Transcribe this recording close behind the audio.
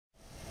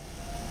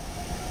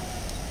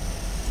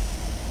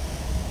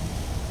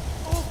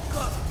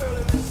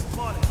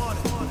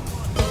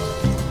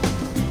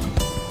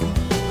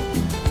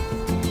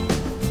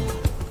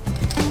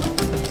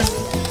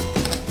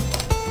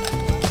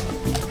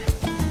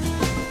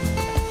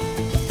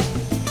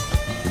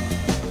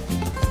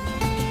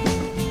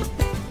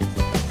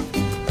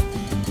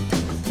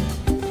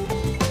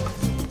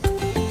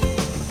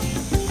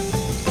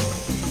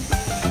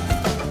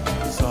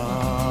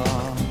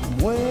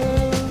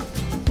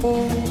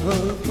over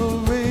the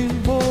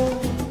rainbow,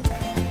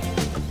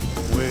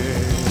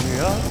 way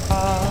up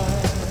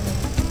high.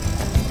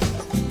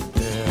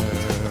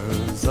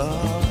 There's a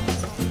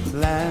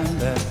land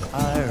that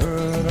I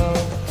heard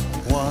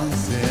of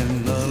once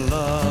in a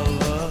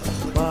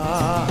lullaby.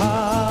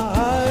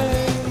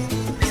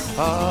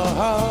 Oh,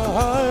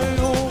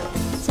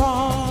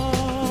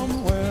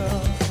 somewhere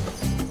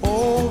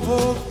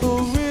over the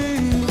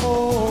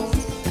rainbow,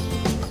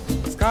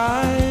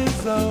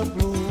 skies are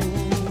blue,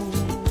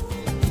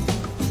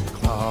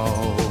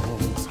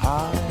 clouds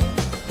high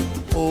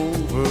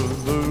over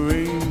the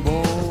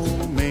rainbow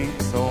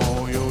makes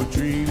all your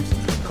dreams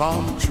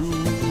come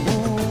true.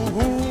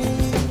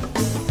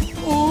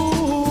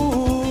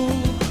 Ooh,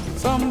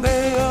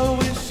 someday I'll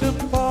wish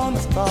upon a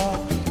star,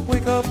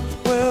 wake up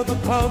where the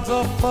clouds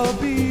are far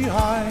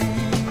behind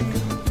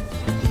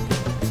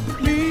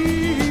me,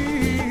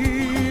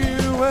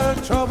 where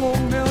trouble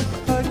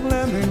melts like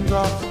lemon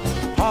drops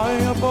high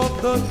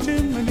above the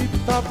chimney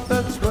top.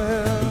 That's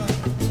where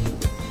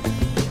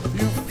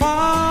you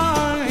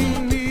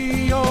find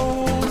me.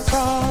 Oh,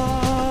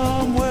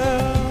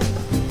 somewhere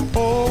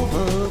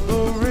over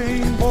the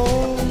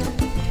rainbow,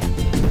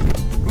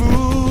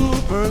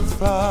 bluebirds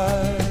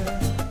fly,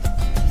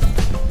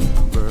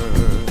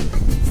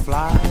 birds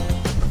fly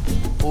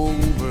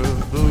over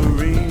the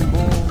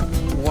rainbow.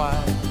 Why,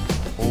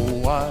 oh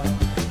why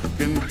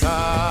can't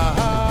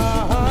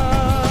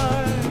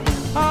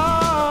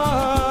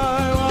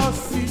I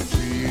see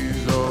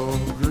trees of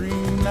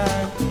green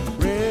and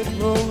red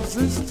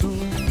roses too?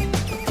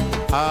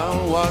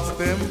 I'll watch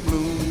them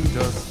bloom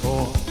just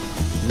for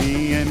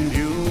me and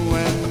you,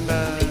 and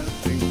I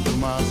think to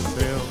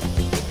myself,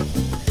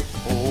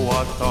 oh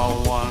what a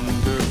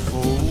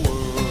wonderful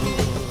world.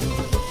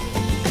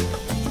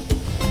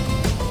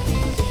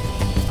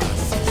 I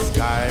see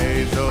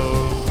skies of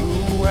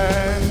blue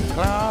and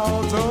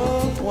clouds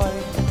of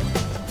white,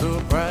 the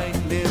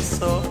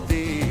brightness of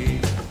day,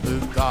 the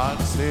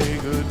gods say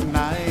good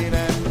night,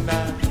 and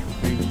I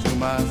think to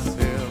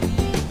myself,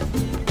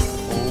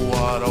 oh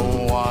what a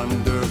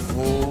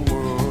wonderful world.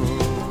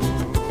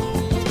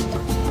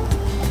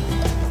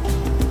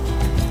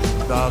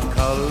 The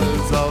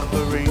colors of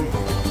the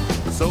rainbow,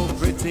 so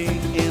pretty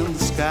in the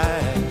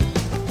sky,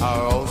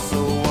 are also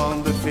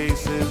on the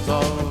faces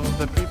of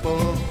the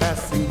people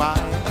passing by.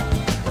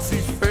 I see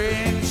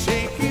friends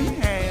shaking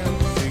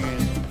hands,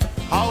 singing,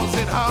 how's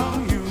it, how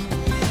are you?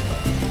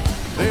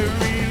 They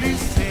really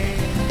sing,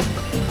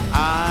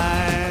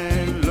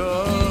 I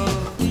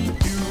love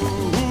you.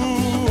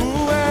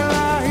 And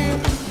I hear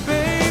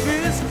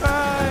babies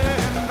cry,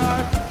 and I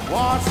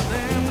watch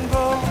them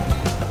go.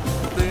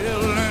 They'll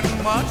learn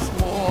much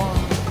more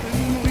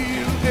than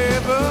we'll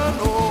ever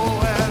know.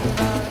 And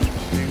I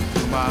think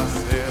to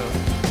myself,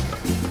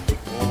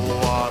 oh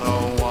what a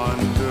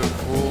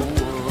wonderful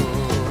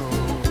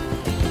world.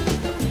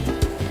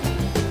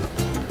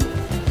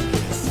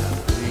 Yes, I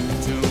think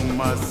to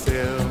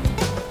myself,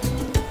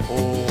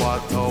 oh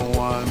what a